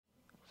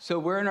So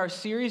we're in our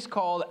series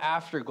called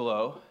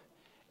Afterglow,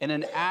 and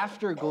an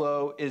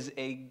afterglow is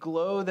a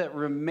glow that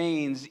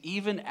remains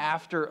even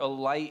after a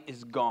light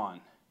is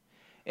gone.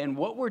 And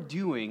what we're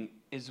doing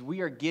is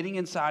we are getting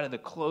inside of the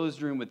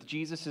closed room with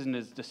Jesus and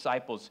his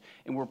disciples,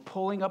 and we're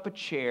pulling up a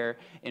chair,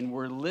 and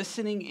we're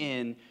listening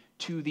in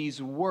to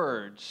these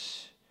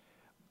words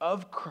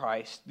of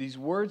Christ, these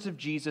words of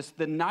Jesus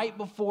the night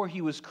before he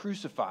was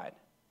crucified.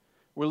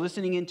 We're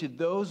listening into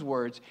those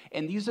words,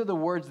 and these are the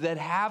words that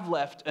have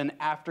left an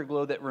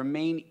afterglow that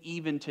remain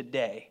even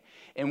today.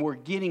 And we're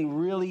getting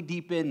really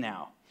deep in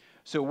now.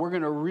 So we're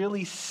going to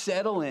really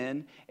settle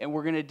in, and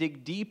we're going to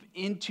dig deep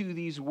into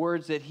these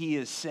words that he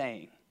is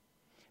saying.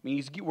 I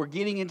mean, we're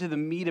getting into the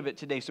meat of it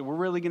today, so we're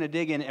really going to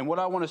dig in. And what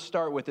I want to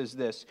start with is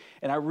this,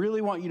 and I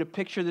really want you to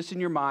picture this in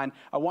your mind.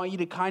 I want you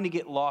to kind of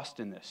get lost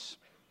in this.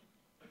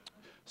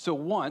 So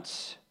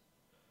once,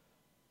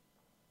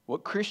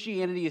 what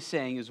Christianity is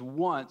saying is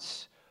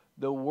once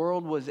the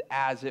world was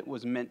as it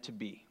was meant to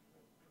be.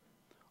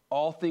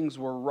 All things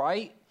were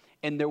right,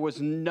 and there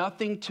was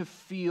nothing to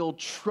feel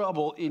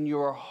trouble in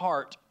your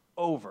heart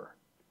over.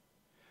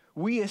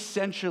 We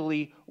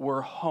essentially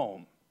were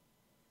home.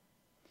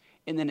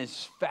 And then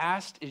as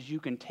fast as you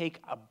can take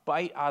a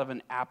bite out of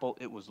an apple,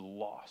 it was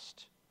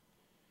lost.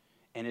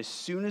 And as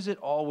soon as it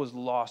all was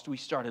lost, we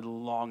started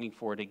longing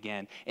for it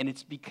again. And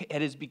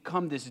it has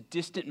become this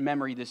distant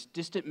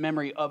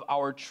memory of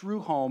our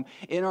true home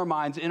in our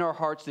minds, in our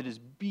hearts, that is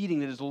beating,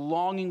 that is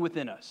longing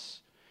within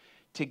us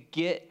to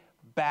get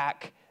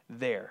back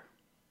there.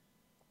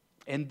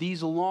 And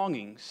these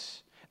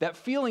longings, that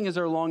feeling is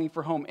our longing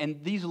for home.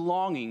 And these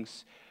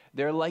longings,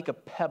 they're like a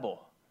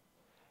pebble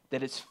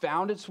that has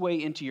found its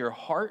way into your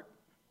heart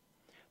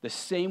the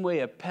same way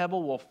a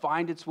pebble will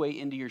find its way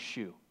into your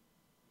shoe.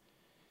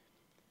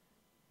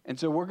 And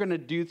so what we're going to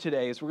do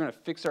today is we're going to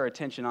fix our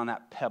attention on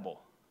that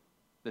pebble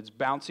that's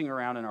bouncing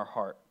around in our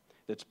heart,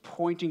 that's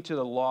pointing to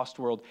the lost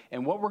world.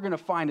 And what we're going to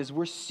find is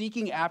we're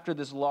seeking after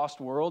this lost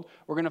world.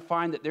 We're going to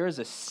find that there is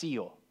a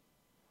seal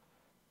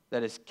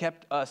that has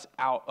kept us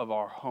out of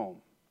our home.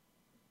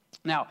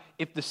 Now,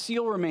 if the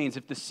seal remains,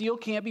 if the seal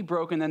can't be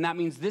broken, then that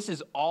means this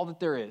is all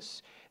that there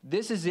is.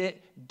 This is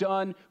it,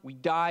 done, we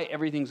die,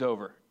 everything's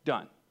over,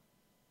 done.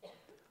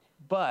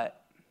 But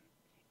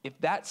if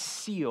that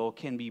seal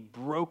can be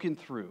broken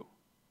through,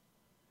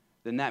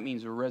 then that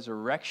means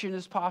resurrection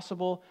is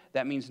possible,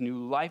 that means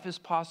new life is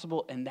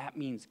possible, and that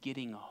means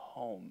getting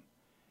home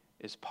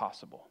is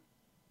possible.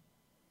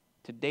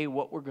 Today,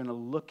 what we're going to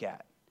look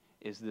at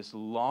is this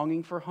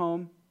longing for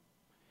home,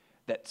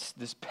 that's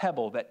this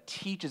pebble that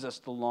teaches us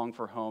to long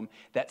for home,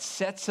 that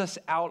sets us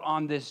out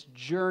on this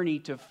journey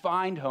to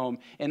find home,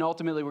 and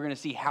ultimately we're going to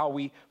see how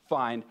we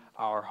find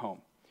our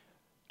home.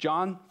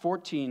 John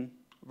 14,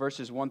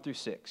 verses 1 through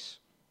 6.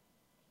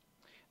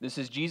 This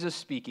is Jesus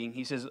speaking.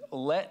 He says,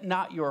 "Let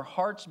not your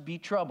hearts be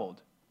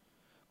troubled.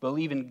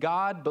 Believe in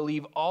God,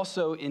 believe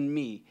also in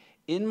me.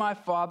 In my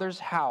Father's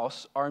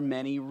house are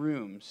many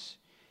rooms.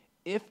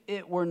 If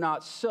it were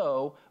not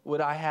so,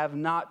 would I have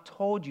not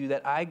told you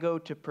that I go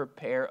to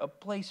prepare a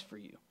place for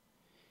you?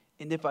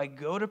 And if I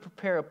go to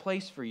prepare a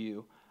place for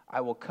you, I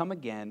will come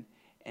again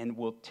and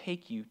will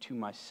take you to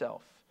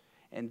myself.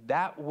 And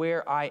that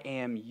where I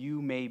am,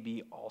 you may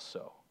be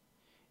also.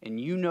 And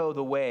you know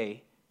the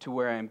way to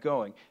where I am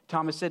going."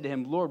 Thomas said to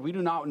him, "Lord, we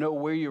do not know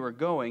where you are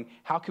going.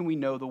 How can we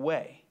know the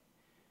way?"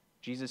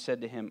 Jesus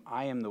said to him,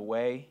 "I am the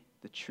way,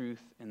 the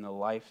truth, and the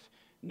life.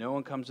 No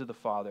one comes to the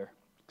Father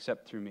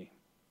except through me."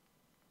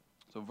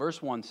 So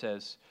verse 1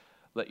 says,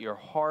 "Let your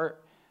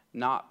heart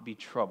not be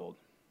troubled."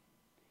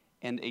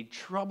 And a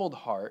troubled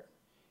heart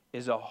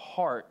is a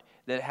heart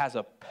that has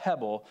a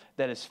pebble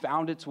that has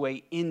found its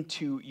way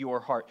into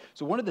your heart.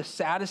 So one of the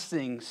saddest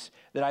things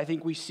that I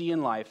think we see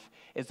in life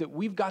is that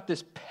we've got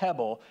this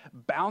pebble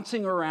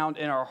bouncing around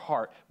in our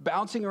heart,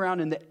 bouncing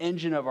around in the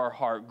engine of our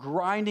heart,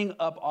 grinding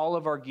up all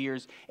of our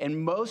gears.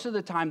 And most of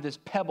the time, this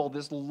pebble,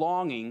 this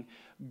longing,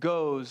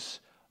 goes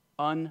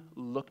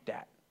unlooked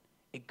at.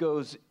 It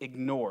goes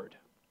ignored.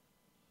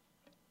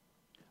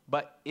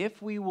 But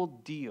if we will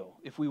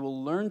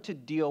learn to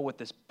deal with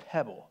this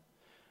pebble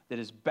that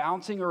is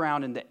bouncing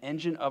around in the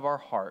engine of our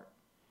heart,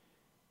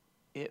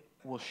 it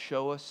will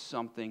show us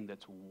something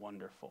that's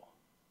wonderful.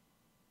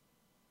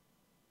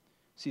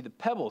 See, the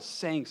pebble is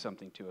saying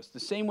something to us. The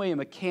same way a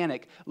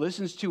mechanic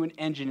listens to an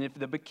engine. If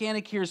the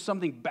mechanic hears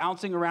something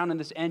bouncing around in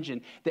this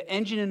engine, the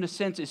engine, in a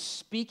sense, is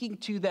speaking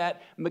to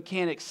that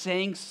mechanic,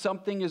 saying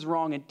something is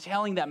wrong and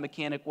telling that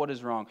mechanic what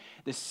is wrong.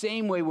 The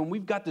same way, when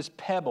we've got this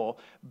pebble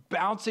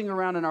bouncing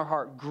around in our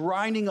heart,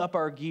 grinding up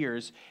our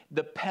gears,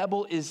 the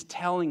pebble is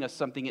telling us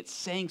something. It's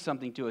saying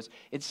something to us.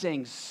 It's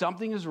saying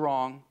something is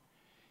wrong.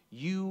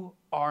 You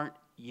aren't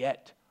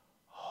yet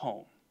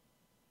home.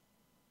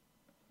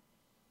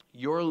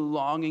 Your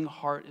longing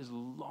heart is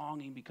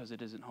longing because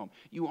it isn't home.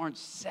 You aren't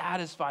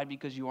satisfied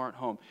because you aren't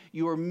home.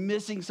 You are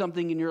missing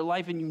something in your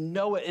life and you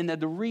know it, and that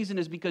the reason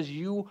is because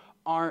you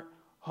aren't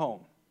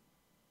home.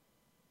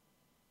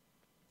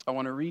 I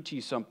want to read to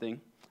you something.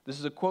 This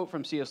is a quote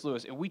from C.S.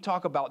 Lewis, and we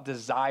talk about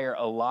desire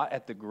a lot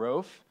at the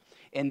Grove.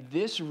 And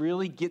this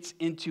really gets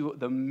into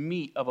the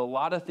meat of a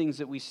lot of things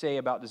that we say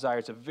about desire.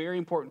 It's a very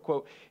important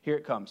quote. Here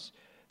it comes.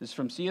 This is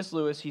from C.S.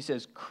 Lewis. He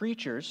says,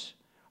 creatures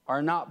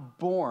are not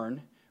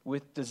born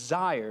with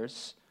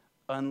desires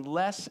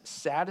unless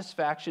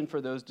satisfaction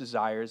for those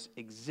desires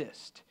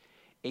exist.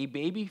 A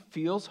baby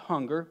feels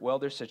hunger, well,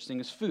 there's such thing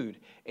as food.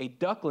 A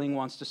duckling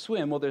wants to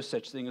swim, well, there's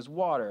such thing as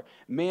water.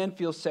 Man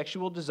feels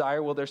sexual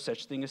desire, well, there's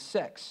such thing as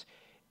sex.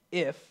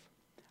 If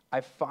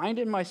I find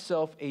in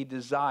myself a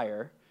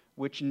desire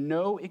which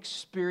no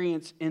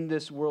experience in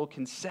this world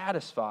can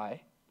satisfy,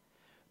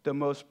 the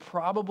most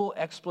probable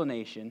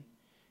explanation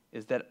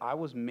is that I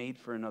was made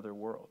for another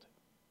world.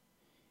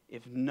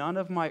 If none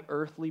of my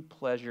earthly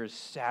pleasures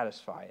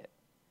satisfy it,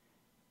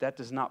 that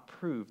does not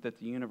prove that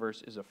the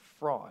universe is a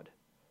fraud.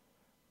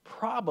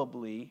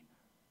 Probably,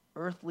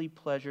 earthly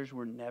pleasures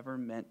were never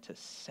meant to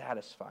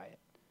satisfy it,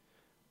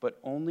 but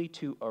only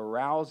to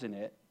arouse in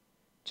it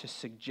to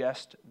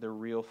suggest the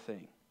real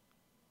thing.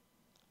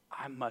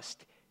 I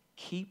must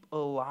keep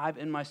alive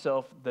in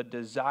myself the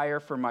desire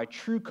for my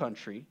true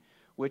country,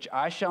 which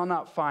I shall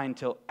not find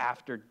till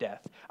after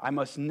death. I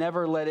must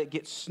never let it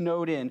get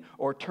snowed in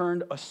or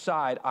turned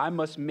aside. I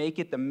must make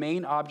it the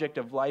main object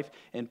of life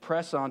and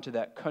press on to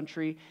that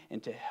country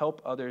and to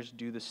help others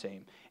do the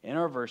same. In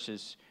our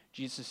verses,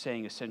 Jesus is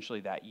saying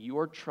essentially that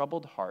your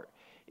troubled heart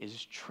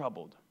is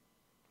troubled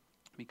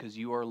because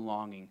you are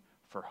longing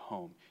for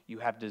home. You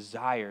have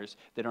desires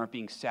that aren't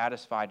being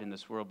satisfied in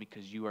this world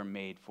because you are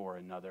made for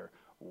another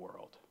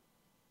world.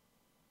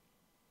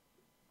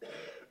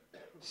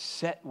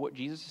 What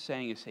Jesus is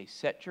saying is,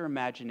 set your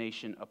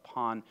imagination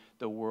upon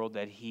the world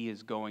that he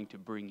is going to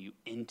bring you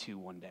into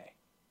one day.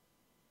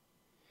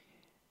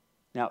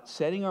 Now,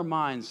 setting our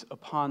minds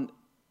upon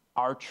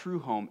our true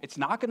home, it's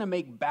not going to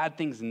make bad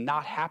things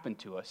not happen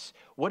to us.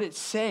 What it's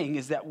saying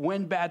is that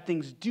when bad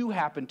things do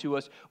happen to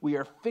us, we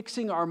are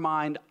fixing our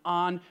mind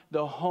on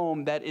the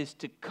home that is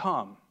to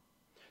come,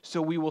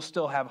 so we will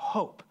still have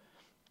hope.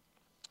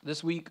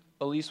 This week,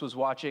 Elise was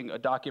watching a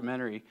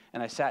documentary,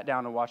 and I sat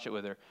down and watched it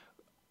with her.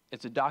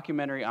 It's a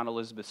documentary on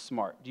Elizabeth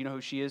Smart. Do you know who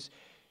she is?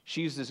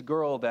 She's this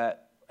girl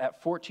that at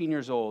 14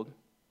 years old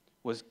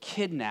was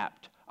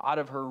kidnapped out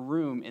of her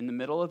room in the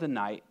middle of the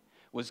night,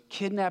 was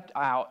kidnapped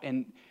out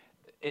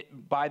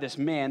by this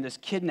man, this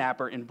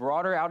kidnapper, and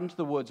brought her out into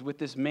the woods with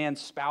this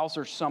man's spouse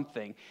or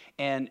something.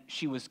 And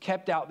she was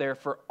kept out there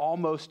for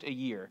almost a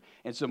year.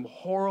 And some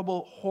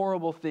horrible,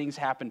 horrible things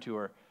happened to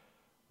her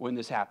when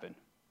this happened.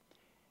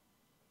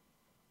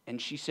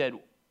 And she said,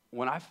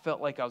 when I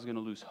felt like I was going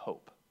to lose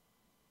hope,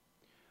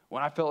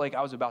 when I felt like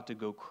I was about to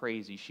go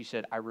crazy, she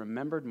said, I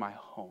remembered my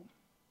home.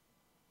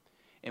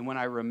 And when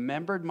I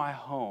remembered my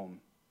home,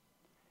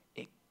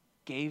 it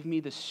gave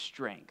me the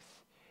strength.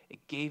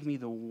 It gave me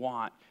the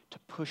want to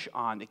push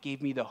on. It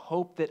gave me the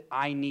hope that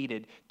I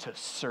needed to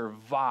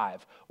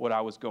survive what I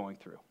was going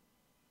through.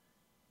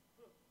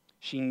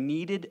 She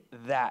needed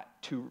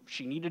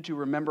she needed to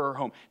remember her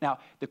home. Now,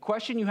 the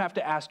question you have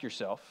to ask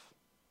yourself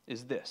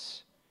is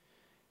this.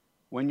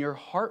 When your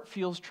heart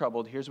feels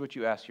troubled, here's what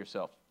you ask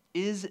yourself.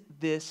 Is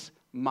this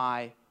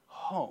my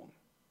home?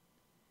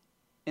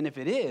 And if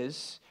it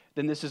is,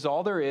 then this is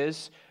all there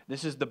is.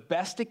 This is the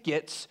best it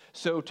gets.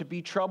 So to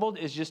be troubled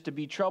is just to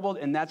be troubled,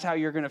 and that's how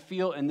you're going to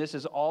feel, and this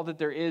is all that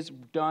there is.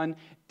 Done,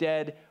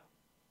 dead,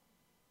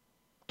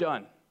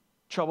 done.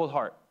 Troubled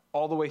heart,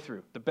 all the way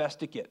through. The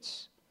best it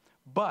gets.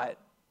 But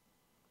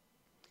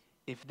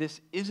if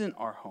this isn't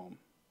our home,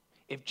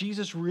 if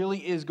Jesus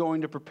really is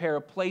going to prepare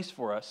a place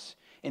for us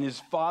in his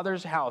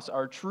Father's house,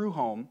 our true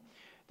home,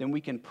 then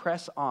we can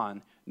press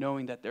on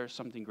knowing that there's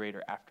something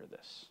greater after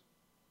this.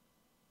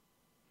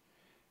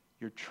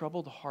 Your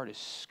troubled heart is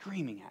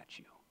screaming at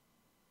you.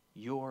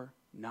 You're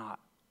not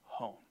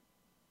home.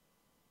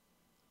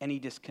 Any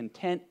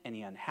discontent,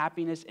 any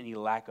unhappiness, any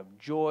lack of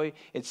joy,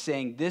 it's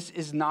saying this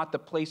is not the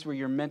place where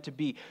you're meant to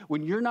be.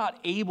 When you're not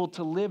able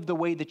to live the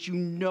way that you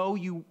know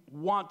you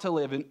want to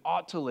live and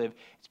ought to live,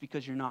 it's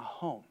because you're not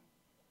home.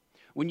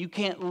 When you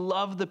can't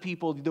love the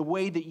people the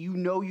way that you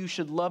know you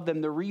should love them,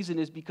 the reason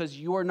is because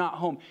you're not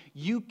home.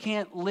 You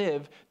can't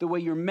live the way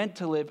you're meant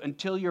to live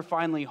until you're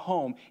finally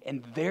home,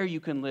 and there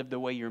you can live the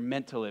way you're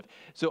meant to live.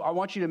 So I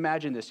want you to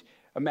imagine this.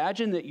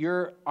 Imagine that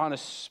you're on a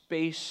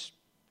space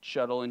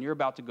shuttle and you're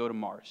about to go to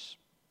Mars,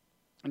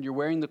 and you're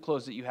wearing the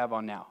clothes that you have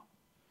on now,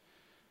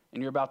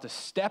 and you're about to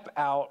step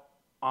out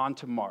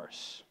onto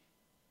Mars.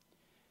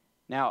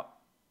 Now,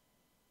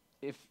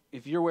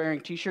 if you're wearing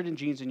t-shirt and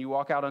jeans and you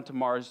walk out onto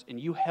Mars and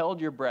you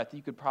held your breath,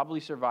 you could probably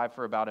survive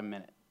for about a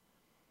minute.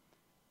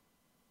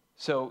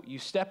 So you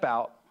step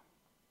out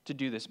to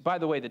do this. By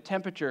the way, the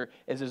temperature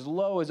is as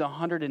low as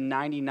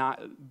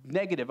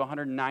negative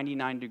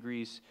 199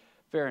 degrees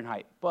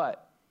Fahrenheit.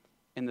 But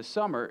in the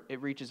summer,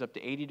 it reaches up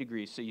to 80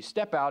 degrees. So you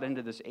step out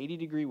into this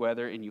 80-degree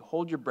weather and you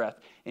hold your breath,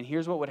 and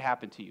here's what would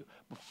happen to you.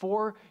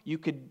 Before you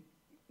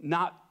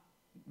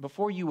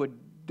would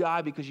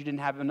die because you didn't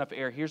have enough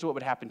air, here's what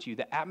would happen to you.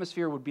 The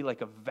atmosphere would be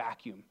like a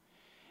vacuum,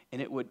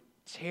 and it would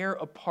tear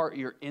apart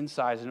your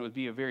insides, and it would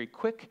be a very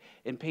quick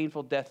and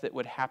painful death that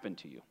would happen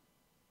to you.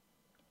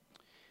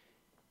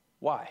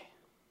 Why?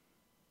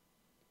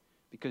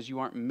 Because you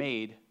aren't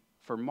made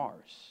for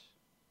Mars.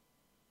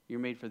 You're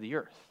made for the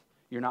earth.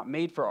 You're not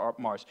made for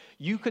Mars.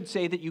 You could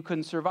say that you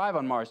couldn't survive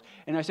on Mars.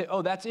 And I say,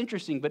 oh, that's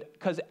interesting, but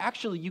because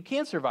actually you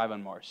can survive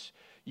on Mars.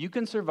 You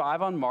can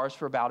survive on Mars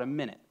for about a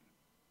minute.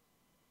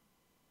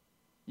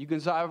 You can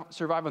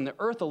survive on the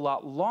earth a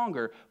lot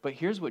longer, but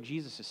here's what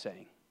Jesus is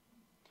saying.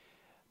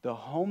 The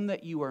home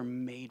that you are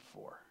made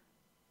for,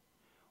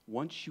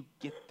 once you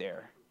get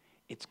there,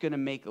 it's going to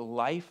make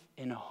life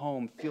in a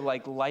home feel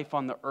like life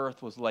on the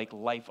earth was like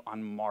life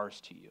on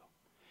Mars to you.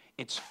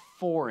 It's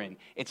foreign.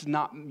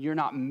 You're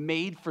not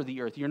made for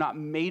the earth. You're not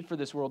made for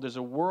this world. There's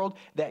a world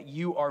that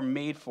you are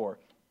made for.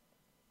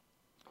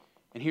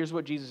 And here's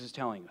what Jesus is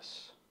telling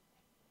us.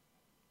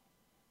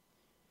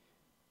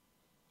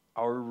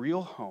 Our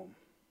real home,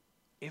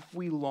 if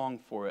we long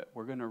for it,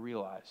 we're going to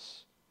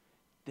realize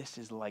this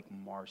is like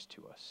Mars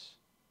to us.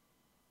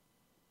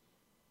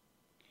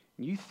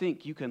 You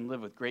think you can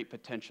live with great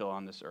potential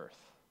on this earth,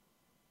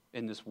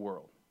 in this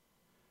world.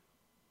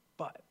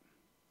 But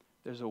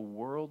there's a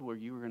world where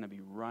you are going to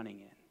be running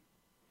in.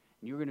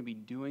 And you're going to be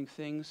doing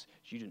things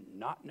you did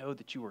not know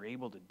that you were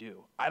able to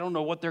do. I don't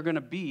know what they're going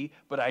to be,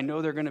 but I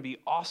know they're going to be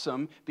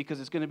awesome because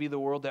it's going to be the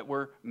world that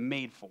we're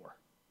made for.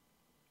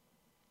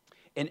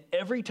 And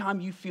every time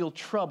you feel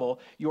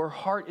trouble, your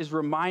heart is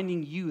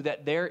reminding you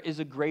that there is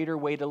a greater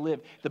way to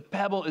live. The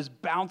pebble is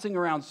bouncing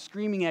around,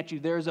 screaming at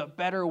you, there's a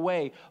better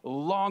way.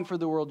 Long for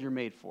the world you're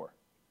made for.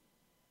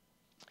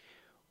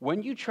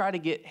 When you try to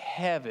get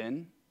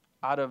heaven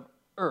out of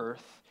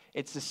earth,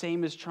 it's the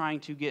same as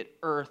trying to get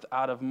earth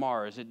out of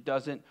Mars. It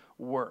doesn't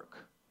work.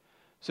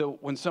 So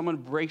when someone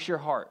breaks your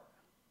heart,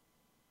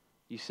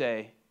 you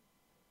say,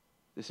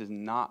 this is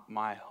not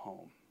my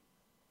home.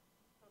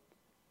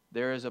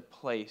 There is a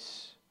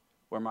place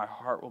where my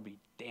heart will be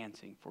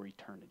dancing for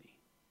eternity.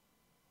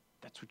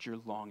 That's what you're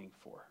longing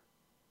for.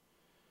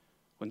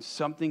 When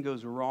something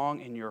goes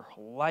wrong in your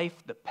life,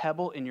 the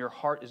pebble in your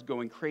heart is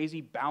going crazy,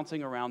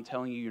 bouncing around,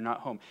 telling you you're not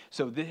home.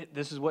 So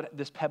this is what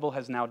this pebble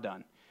has now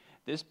done.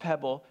 This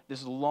pebble,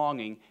 this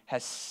longing,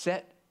 has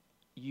set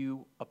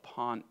you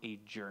upon a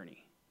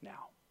journey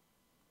now.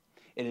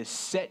 It has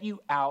set you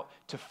out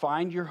to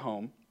find your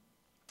home.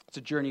 It's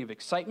a journey of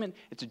excitement.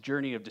 It's a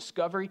journey of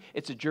discovery.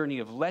 It's a journey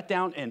of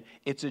letdown. And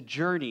it's a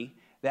journey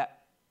that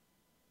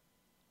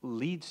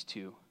leads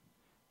to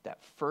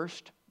that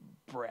first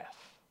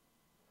breath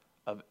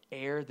of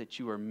air that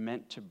you are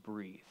meant to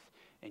breathe.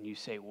 And you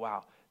say,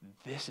 wow,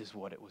 this is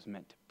what it was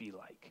meant to be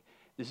like.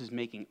 This is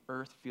making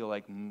Earth feel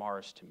like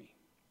Mars to me.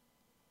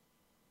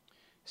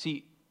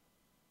 See,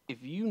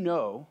 if you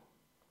know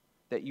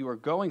that you are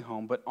going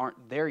home but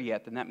aren't there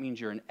yet, then that means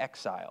you're in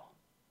exile.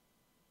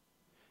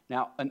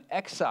 Now, you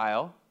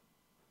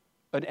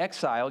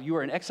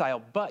are an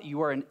exile, but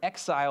you are an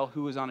exile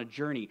who is on a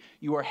journey.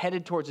 You are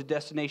headed towards a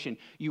destination.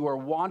 You are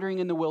wandering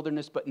in the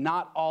wilderness, but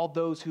not all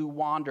those who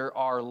wander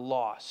are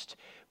lost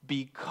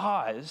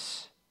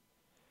because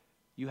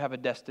you have a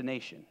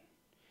destination.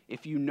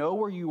 If you know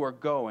where you are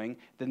going,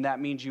 then that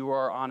means you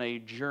are on a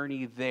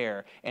journey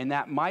there. And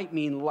that might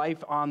mean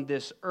life on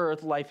this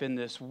earth, life in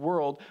this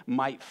world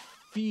might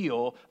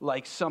feel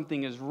like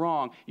something is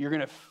wrong. You're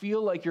going to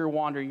feel like you're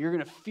wandering. You're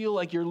going to feel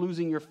like you're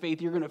losing your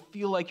faith. You're going to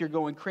feel like you're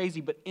going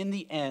crazy. But in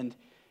the end,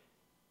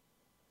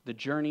 the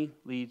journey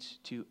leads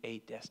to a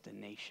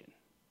destination.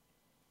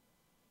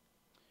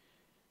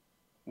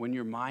 When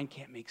your mind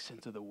can't make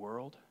sense of the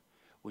world,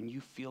 when you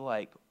feel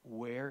like,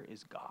 where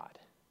is God?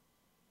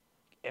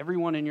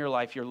 Everyone in your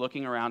life, you're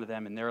looking around at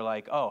them and they're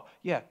like, oh,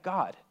 yeah,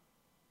 God.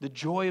 The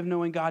joy of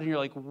knowing God, and you're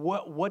like,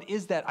 what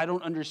is that? I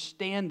don't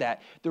understand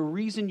that. The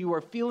reason you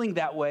are feeling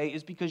that way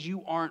is because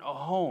you aren't a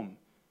home.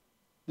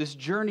 This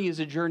journey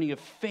is a journey of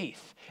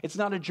faith. It's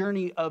not a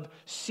journey of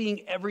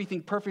seeing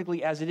everything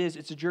perfectly as it is.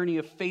 It's a journey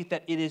of faith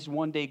that it is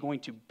one day going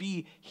to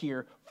be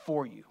here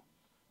for you.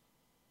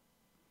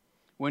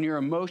 When your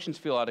emotions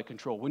feel out of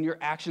control, when your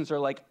actions are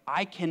like,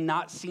 I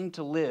cannot seem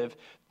to live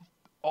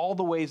all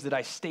the ways that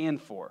I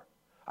stand for.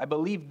 I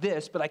believe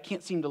this, but I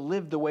can't seem to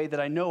live the way that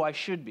I know I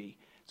should be.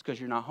 It's because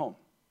you're not home.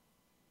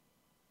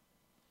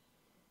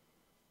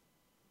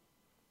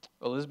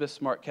 Elizabeth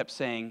Smart kept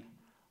saying,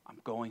 I'm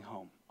going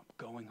home. I'm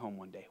going home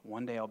one day.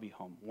 One day I'll be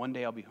home. One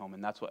day I'll be home.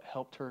 And that's what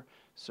helped her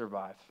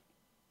survive.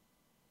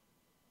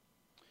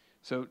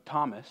 So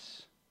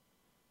Thomas,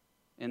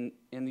 in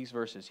these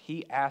verses,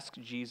 he asked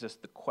Jesus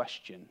the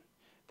question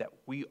that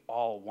we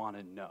all want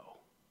to know.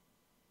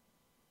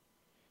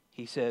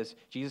 Jesus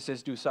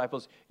says to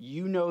disciples,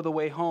 you know the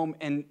way home.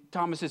 And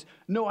Thomas says,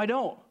 no, I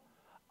don't.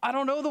 I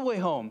don't know the way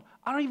home.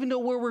 I don't even know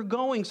where we're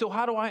going. So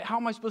how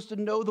am I supposed to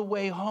know the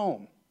way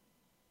home?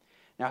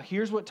 Now,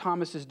 here's what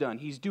Thomas has done.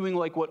 He's doing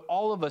like what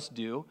all of us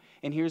do,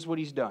 and here's what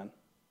he's done.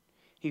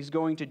 He's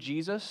going to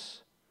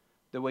Jesus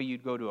the way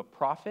you'd go to a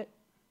prophet,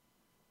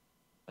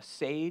 a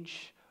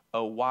sage,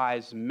 a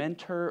wise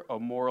mentor, a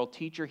moral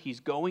teacher. He's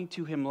going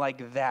to him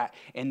like that,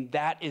 and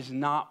that is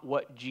not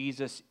what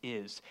Jesus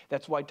is.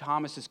 That's why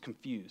Thomas is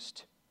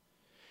confused.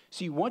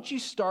 See, once you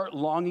start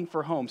longing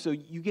for home, so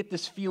you get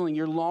this feeling,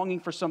 you're longing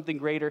for something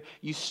greater,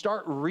 you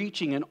start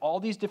reaching in all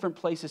these different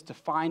places to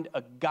find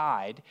a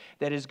guide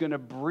that is going to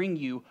bring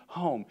you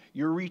home.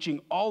 You're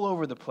reaching all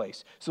over the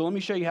place. So let me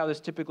show you how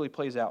this typically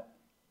plays out.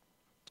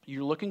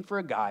 You're looking for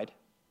a guide,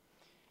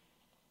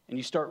 and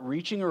you start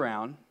reaching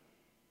around.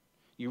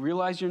 You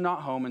realize you're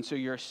not home, and so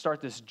you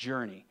start this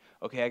journey.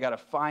 Okay, I got to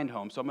find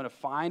home. So I'm going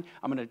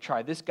to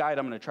try this guide.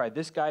 I'm going to try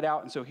this guide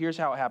out. And so here's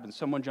how it happens.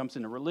 Someone jumps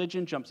into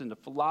religion, jumps into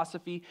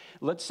philosophy.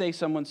 Let's say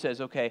someone says,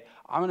 okay,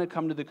 I'm going to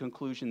come to the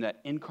conclusion that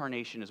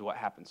incarnation is what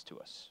happens to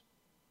us.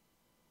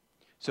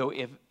 So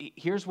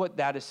here's what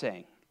that is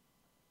saying.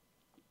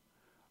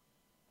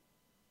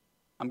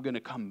 I'm going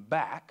to come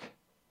back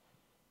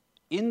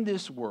in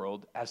this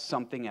world as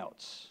something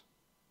else.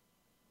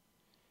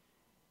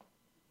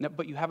 Now,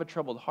 but you have a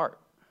troubled heart.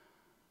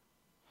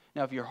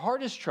 Now, if your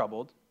heart is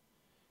troubled,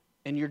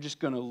 and you're just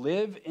going to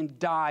live and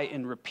die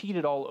and repeat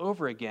it all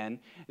over again,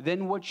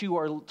 then what you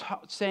are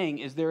saying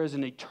is there is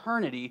an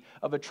eternity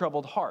of a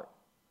troubled heart.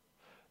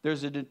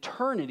 There's an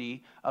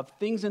eternity of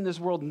things in this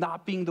world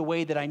not being the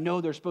way that I know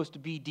they're supposed to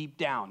be deep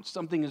down.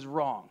 Something is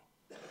wrong.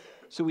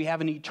 So we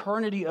have an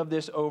eternity of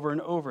this over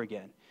and over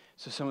again.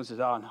 So someone says,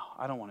 oh, no,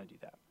 I don't want to do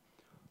that.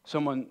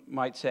 Someone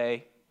might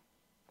say,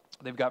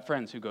 they've got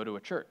friends who go to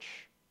a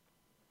church.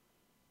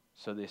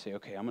 So they say,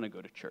 okay, I'm going to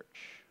go to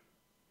church.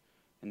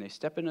 And they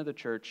step into the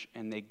church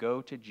and they go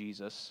to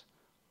Jesus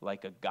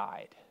like a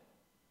guide.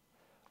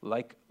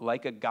 Like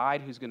a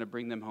guide who's going to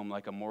bring them home,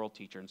 like a moral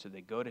teacher. And so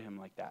they go to him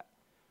like that.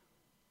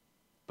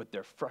 But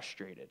they're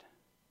frustrated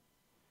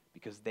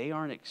because they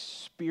aren't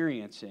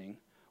experiencing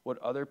what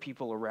other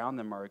people around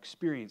them are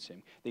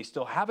experiencing. They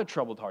still have a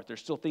troubled heart.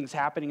 There's still things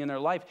happening in their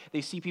life.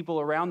 They see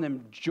people around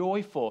them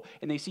joyful,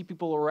 and they see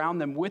people around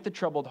them with a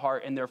troubled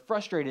heart, and they're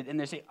frustrated, and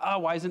they say, oh,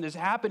 why isn't this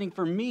happening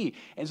for me?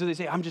 And so they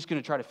say, I'm just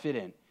going to try to fit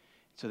in.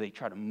 So they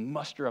try to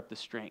muster up the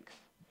strength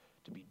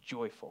to be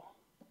joyful.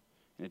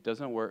 And it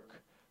doesn't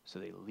work, so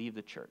they leave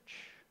the church.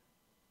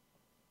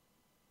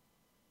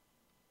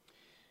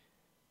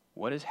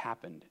 What has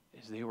happened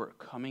is they were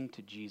coming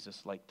to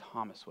Jesus like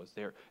Thomas was.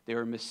 They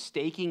were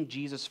mistaking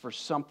Jesus for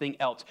something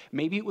else.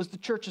 Maybe it was the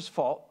church's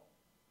fault,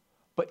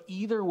 but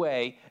either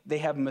way, they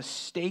have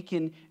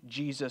mistaken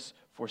Jesus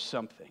for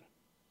something.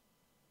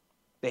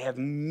 They have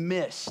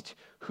missed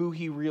who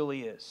he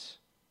really is.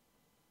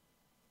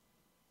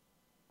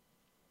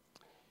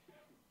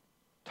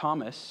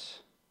 Thomas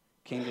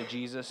came to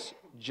Jesus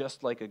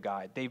just like a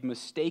guide. They've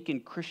mistaken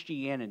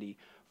Christianity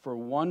for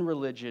one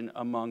religion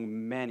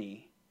among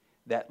many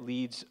that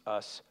leads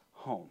us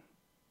home.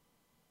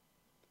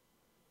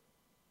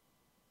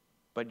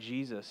 But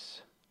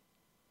Jesus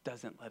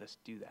doesn't let us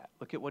do that.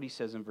 Look at what he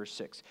says in verse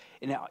 6.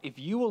 And now, if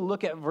you will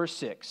look at verse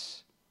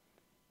 6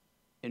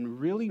 and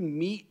really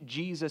meet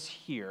Jesus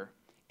here,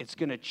 it's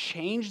going to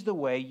change the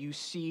way you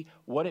see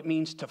what it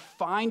means to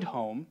find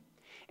home.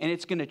 And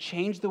it's going to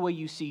change the way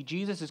you see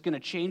Jesus. It's going to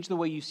change the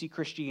way you see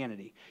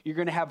Christianity. You're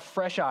going to have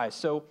fresh eyes.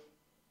 So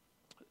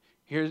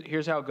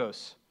here's how it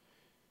goes.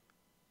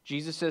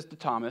 Jesus says to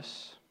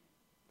Thomas,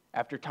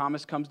 after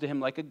Thomas comes to him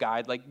like a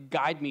guide, like,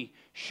 guide me,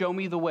 show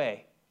me the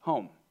way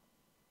home.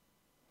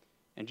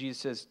 And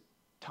Jesus says,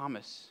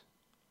 Thomas,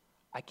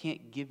 I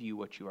can't give you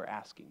what you are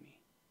asking me.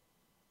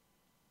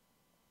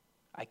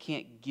 I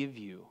can't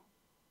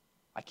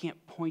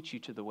point you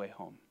to the way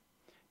home.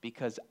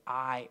 Because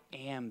I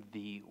am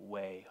the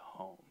way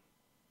home.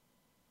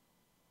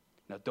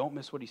 Now, don't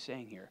miss what he's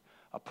saying here.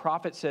 A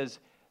prophet says,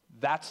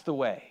 that's the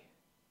way.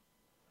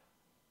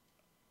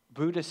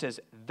 Buddha says,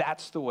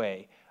 that's the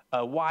way.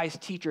 A wise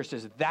teacher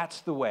says,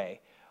 that's the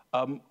way.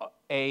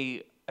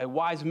 A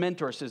wise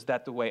mentor says,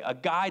 that's the way. A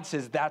guide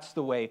says, that's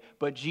the way.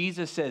 But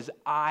Jesus says,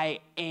 I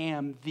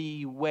am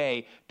the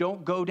way.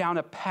 Don't go down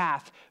a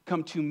path.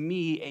 Come to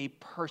me, a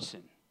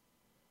person.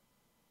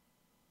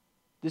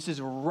 This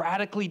is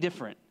radically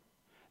different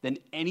than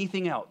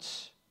anything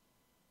else.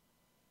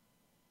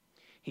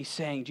 Jesus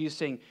is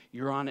saying,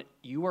 you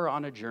are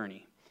on a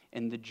journey,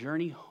 and the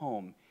journey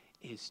home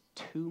is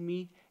to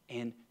me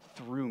and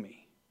through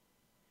me.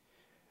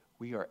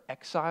 We are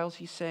exiles,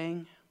 he's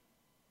saying.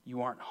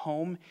 You aren't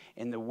home,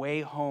 and the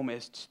way home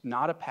is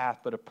not a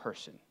path, but a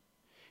person.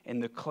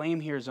 And the claim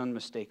here is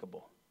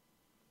unmistakable.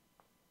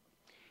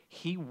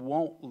 He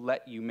won't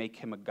let you make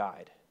him a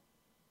guide.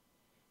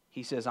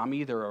 He says, I'm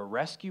either a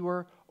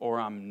rescuer or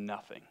I'm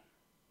nothing.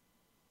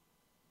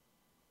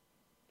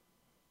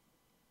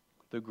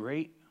 The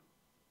great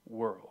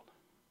world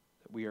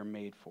that we are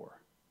made for.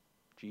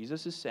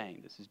 Jesus is saying,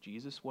 this is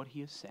Jesus what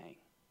he is saying.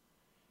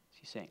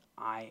 He's saying,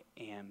 I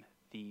am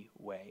the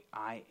way.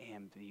 I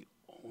am the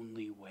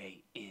only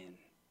way in.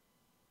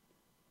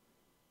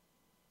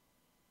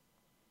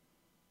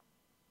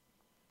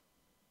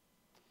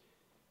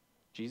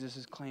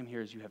 Jesus' claim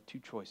here is you have two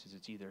choices.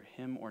 It's either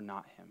him or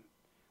not him.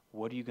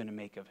 What are you going to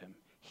make of him?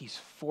 He's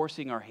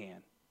forcing our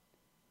hand.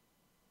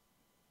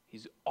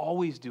 He's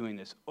always doing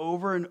this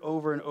over and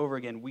over and over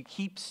again. We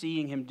keep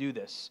seeing him do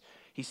this.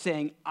 He's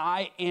saying,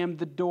 I am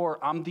the door.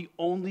 I'm the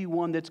only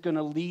one that's going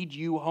to lead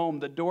you home.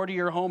 The door to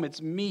your home,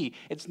 it's me.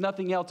 It's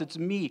nothing else. It's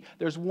me.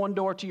 There's one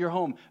door to your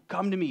home.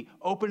 Come to me.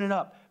 Open it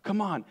up.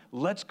 Come on.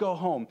 Let's go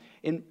home.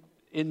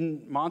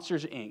 In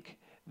Monsters, Inc.,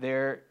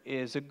 there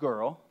is a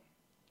girl,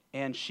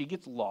 and she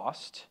gets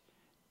lost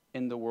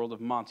in the world of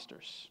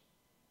monsters.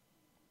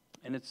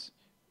 And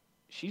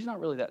she's not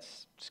really that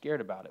scared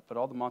about it, but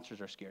all the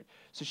monsters are scared.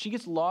 So she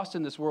gets lost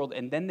in this world,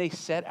 and then they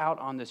set out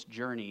on this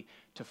journey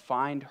to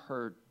find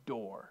her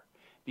door,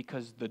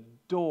 because the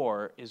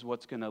door is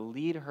what's going to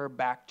lead her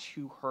back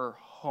to her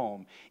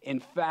home. In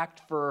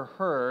fact, for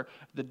her,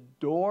 the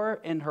door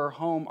and her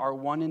home are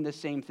one and the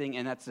same thing,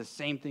 and that's the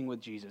same thing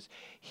with Jesus.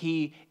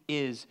 He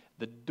is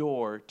the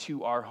door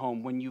to our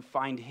home. When you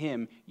find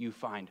him, you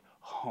find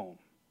home.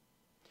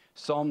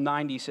 Psalm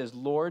 90 says,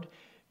 Lord,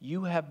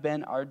 you have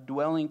been our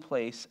dwelling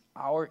place,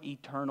 our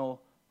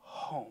eternal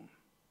home.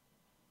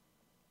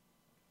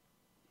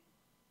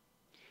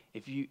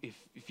 If you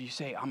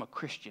say, I'm a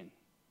Christian,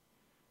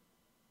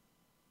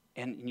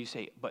 and you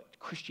say, but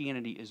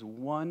Christianity is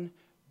one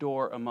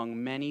door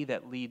among many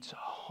that leads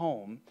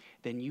home,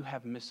 then you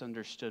have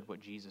misunderstood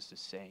what Jesus is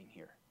saying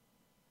here.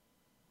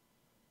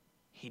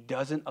 He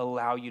doesn't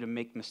allow you to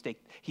make mistakes.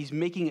 He's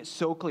making it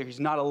so clear. He's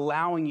not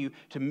allowing you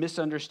to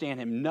misunderstand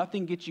him.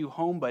 Nothing gets you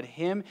home but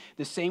him.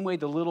 The same way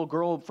the little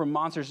girl from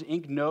Monsters,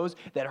 Inc. knows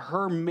that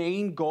her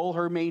main goal,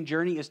 her main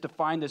journey is to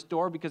find this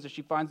door, because if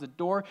she finds the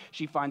door,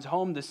 she finds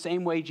home. The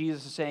same way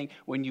Jesus is saying,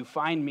 when you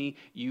find me,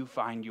 you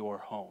find your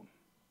home.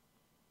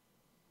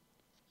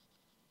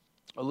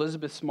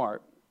 Elizabeth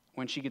Smart,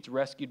 when she gets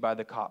rescued by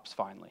the cops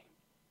finally,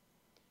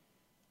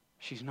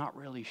 she's not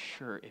really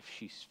sure if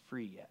she's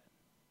free yet.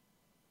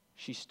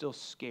 She's still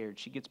scared.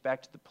 She gets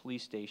back to the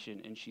police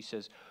station and she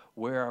says,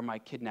 where are my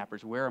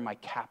kidnappers? Where are my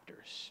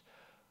captors?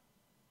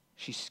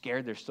 She's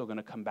scared they're still going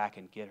to come back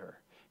and get her.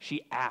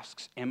 She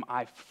asks, am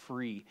I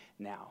free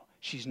now?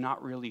 She's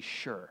not really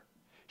sure.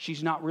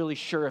 She's not really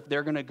sure if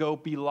they're going to go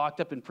be locked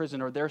up in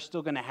prison or they're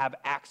still going to have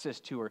access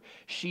to her.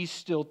 She's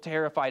still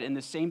terrified. And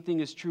the same thing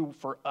is true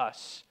for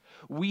us.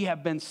 We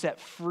have been set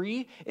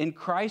free in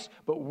Christ,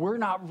 but we're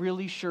not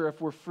really sure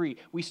if we're free.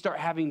 We start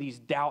having these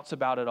doubts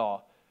about it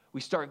all. We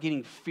start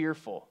getting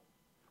fearful.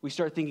 We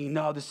start thinking,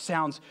 no, this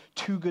sounds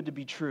too good to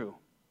be true.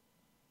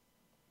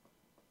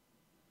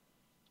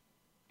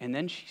 And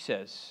then she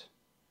says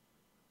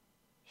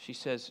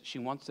she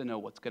wants to know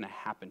what's going to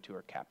happen to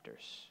her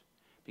captors,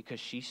 because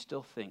she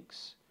still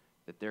thinks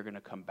that they're going to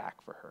come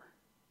back for her.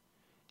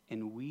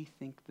 And we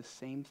think the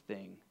same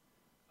thing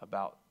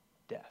about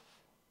death.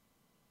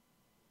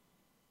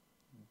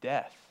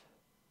 Death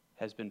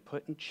has been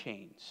put in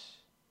chains,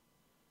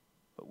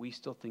 but we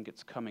still think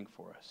it's coming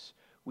for us.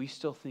 We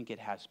still think it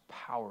has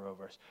power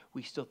over us.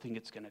 We still think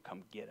it's going to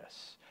come get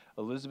us.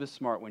 Elizabeth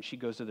Smart, when she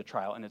goes to the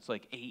trial, and it's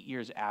like 8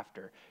 years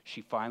after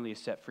she finally is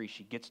set free,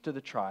 she gets to the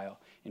trial,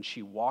 and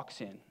she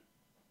walks in,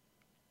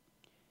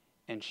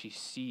 and she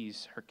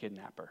sees her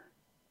kidnapper,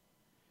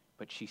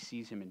 but she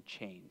sees him in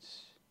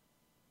chains.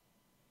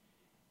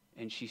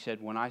 And she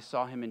said, when I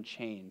saw him in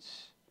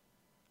chains,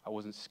 I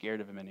wasn't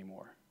scared of him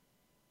anymore,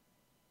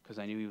 because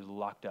I knew he was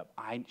locked up.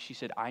 She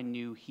said, I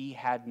knew he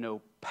had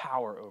no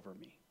power over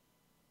me.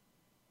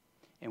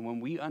 And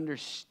when we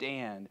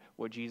understand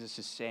what Jesus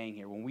is saying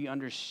here, when we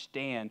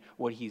understand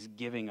what he's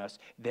giving us,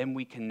 then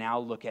we can now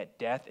look at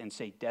death and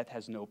say, death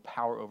has no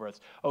power over us.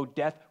 Oh,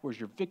 death, where's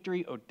your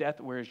victory? Oh,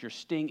 death, where's your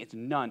sting? It's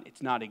none.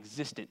 It's not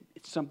existent.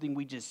 It's something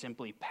we just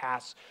simply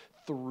pass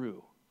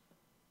through,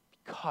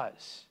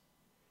 because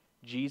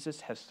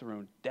Jesus has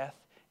thrown death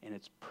in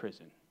its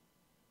prison.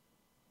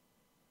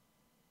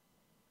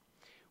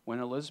 When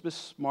Elizabeth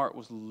Smart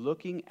was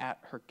looking at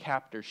her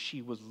captors,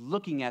 she was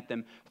looking at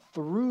them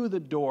through the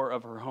door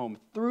of her home,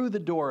 through the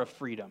door of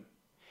freedom.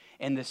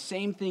 And the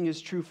same thing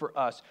is true for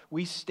us.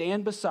 We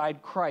stand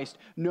beside Christ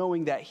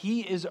knowing that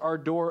he is our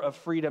door of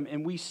freedom,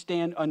 and we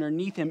stand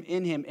underneath him,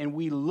 in him, and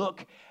we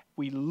look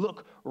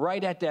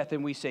right at death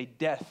and we say,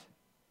 death,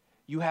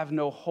 you have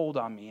no hold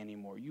on me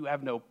anymore. You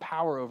have no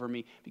power over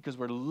me, because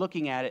we're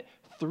looking at it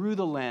through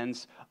the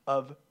lens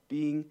of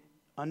being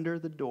under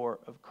the door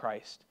of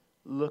Christ,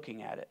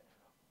 looking at it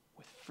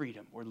with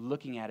freedom. We're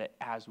looking at it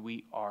as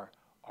we are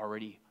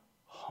already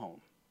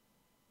home.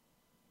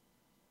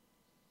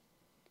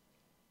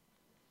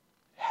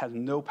 Has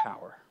no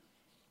power.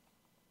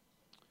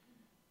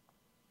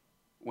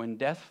 When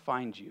death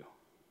finds you, you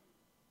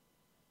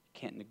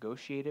can't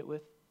negotiate it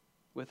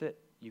with it.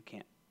 You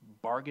can't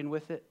bargain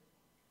with it.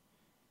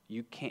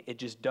 You can't. It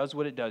just does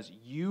what it does.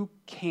 You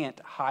can't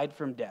hide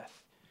from death.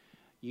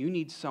 You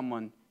need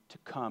someone to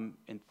come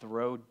and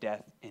throw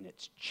death in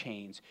its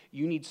chains.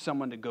 You need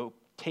someone to go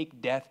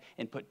take death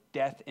and put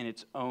death in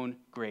its own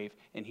grave.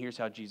 And here's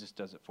how Jesus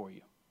does it for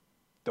you.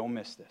 Don't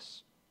miss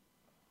this.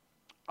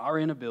 Our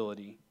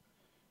inability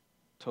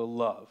to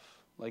love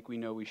like we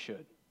know we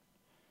should,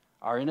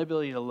 our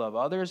inability to love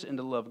others and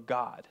to love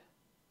God,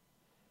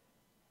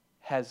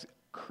 has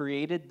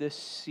created this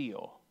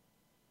seal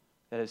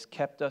that has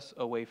kept us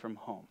away from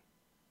home.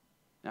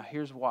 Now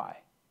here's why.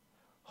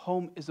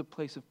 Home is a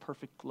place of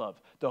perfect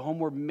love. The home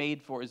we're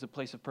made for is a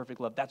place of perfect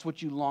love. That's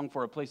what you long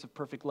for, a place of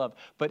perfect love.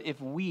 But if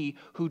we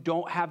who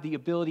don't have the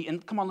ability,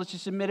 and come on, let's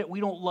just admit it, we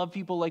don't love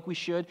people like we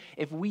should.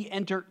 If we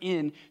enter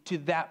into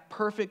that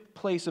perfect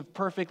place of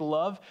perfect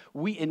love,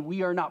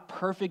 we are not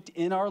perfect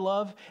in our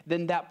love,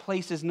 then that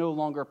place is no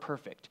longer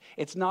perfect.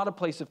 It's not a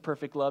place of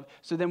perfect love,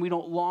 so then we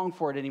don't long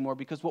for it anymore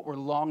because what we're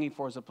longing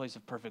for is a place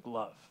of perfect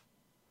love.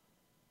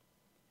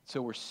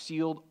 So we're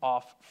sealed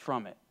off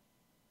from it.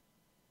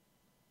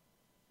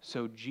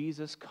 So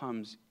Jesus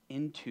comes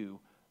into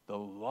the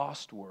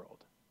lost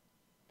world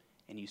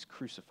and he's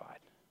crucified.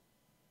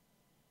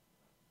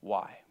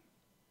 Why?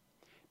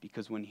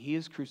 Because when he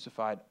is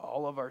crucified,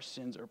 all of our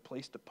sins are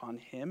placed upon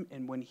him.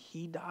 And when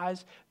he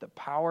dies, the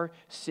power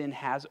sin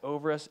has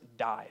over us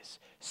dies.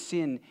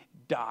 Sin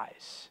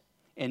dies.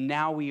 And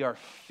now we are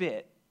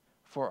fit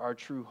for our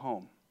true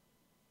home.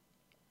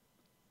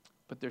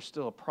 But there's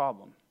still a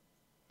problem.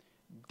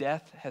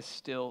 Death has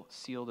still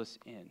sealed us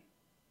in.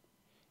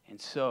 And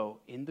so,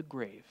 in the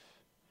grave,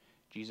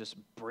 Jesus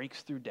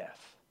breaks through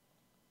death.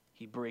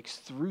 He breaks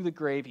through the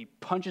grave, he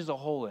punches a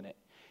hole in it,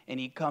 and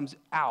he comes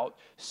out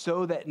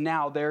so that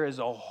now there is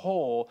a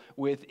hole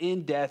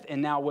within death,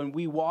 and now when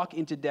we walk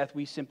into death,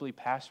 we simply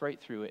pass right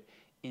through it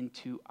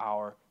into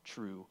our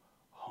true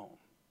home.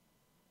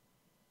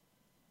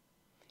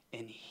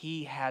 And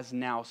he has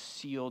now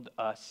sealed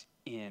us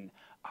in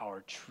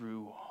our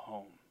true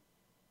home.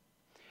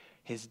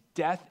 His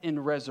death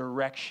and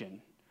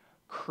resurrection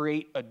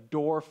create a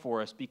door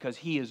for us because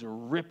he is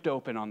ripped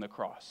open on the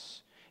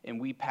cross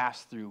and we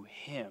pass through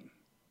him.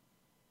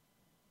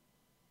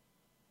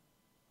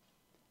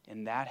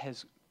 And that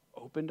has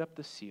opened up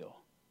the seal.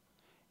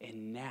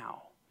 And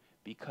now,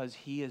 because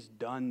he has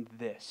done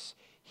this,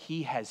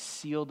 he has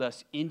sealed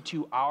us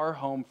into our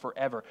home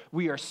forever.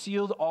 We are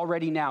sealed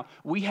already now.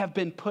 We have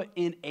been put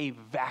in a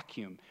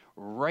vacuum.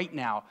 Right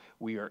now,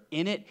 we are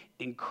in it.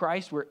 In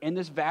Christ, we're in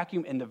this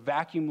vacuum, and the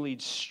vacuum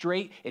leads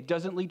straight. It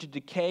doesn't lead to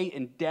decay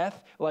and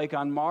death like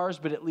on Mars,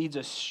 but it leads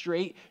us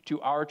straight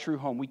to our true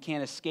home. We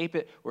can't escape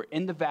it. We're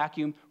in the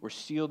vacuum, we're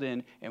sealed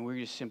in, and we're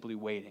just simply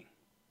waiting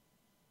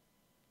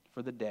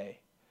for the day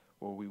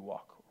where we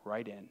walk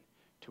right in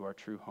to our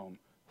true home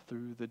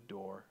through the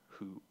door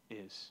who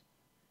is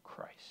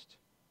Christ.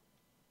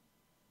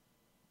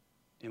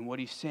 And what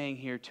he's saying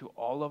here to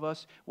all of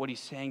us, what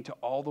he's saying to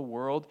all the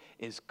world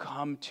is,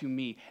 come to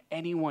me.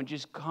 Anyone,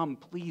 just come.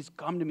 Please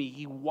come to me.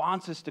 He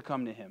wants us to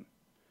come to him.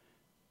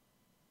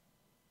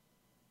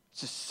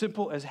 It's as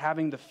simple as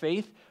having the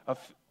faith of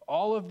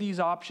all of these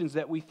options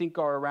that we think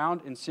are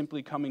around and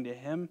simply coming to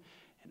him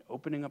and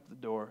opening up the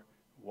door,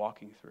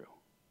 walking through.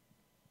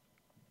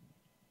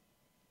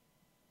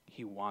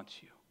 He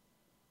wants you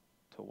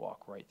to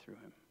walk right through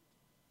him.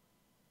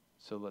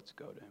 So let's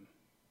go to him.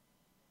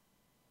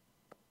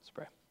 Let's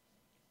pray.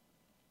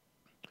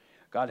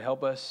 God,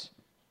 help us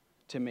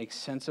to make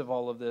sense of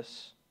all of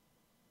this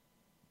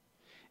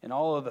and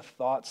all of the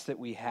thoughts that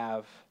we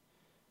have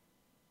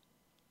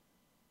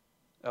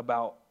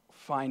about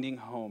finding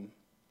home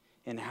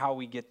and how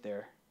we get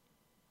there.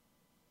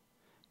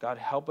 God,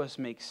 help us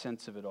make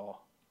sense of it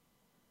all.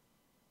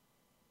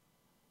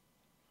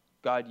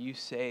 God, you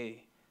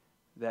say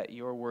that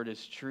your word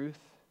is truth.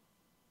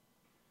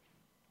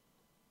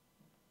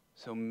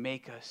 So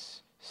make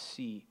us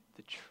see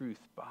the truth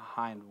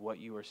behind what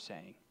you are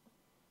saying.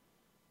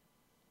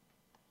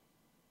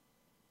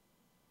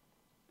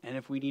 And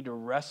if we need to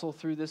wrestle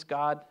through this,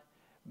 God,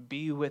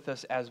 be with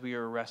us as we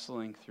are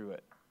wrestling through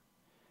it.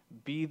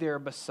 Be there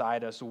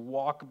beside us,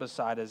 walk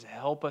beside us,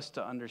 help us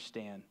to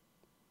understand.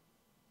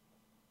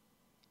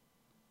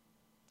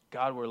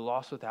 God, we're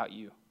lost without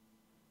you.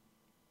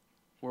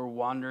 We're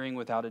wandering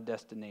without a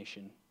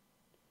destination.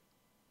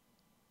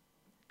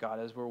 God,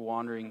 as we're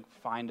wandering,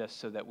 find us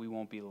so that we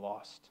won't be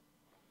lost.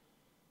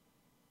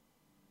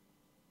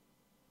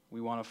 We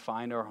want to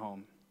find our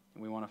home,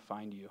 and we want to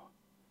find you.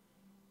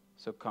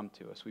 So come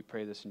to us. We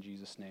pray this in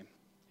Jesus' name.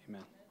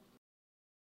 Amen.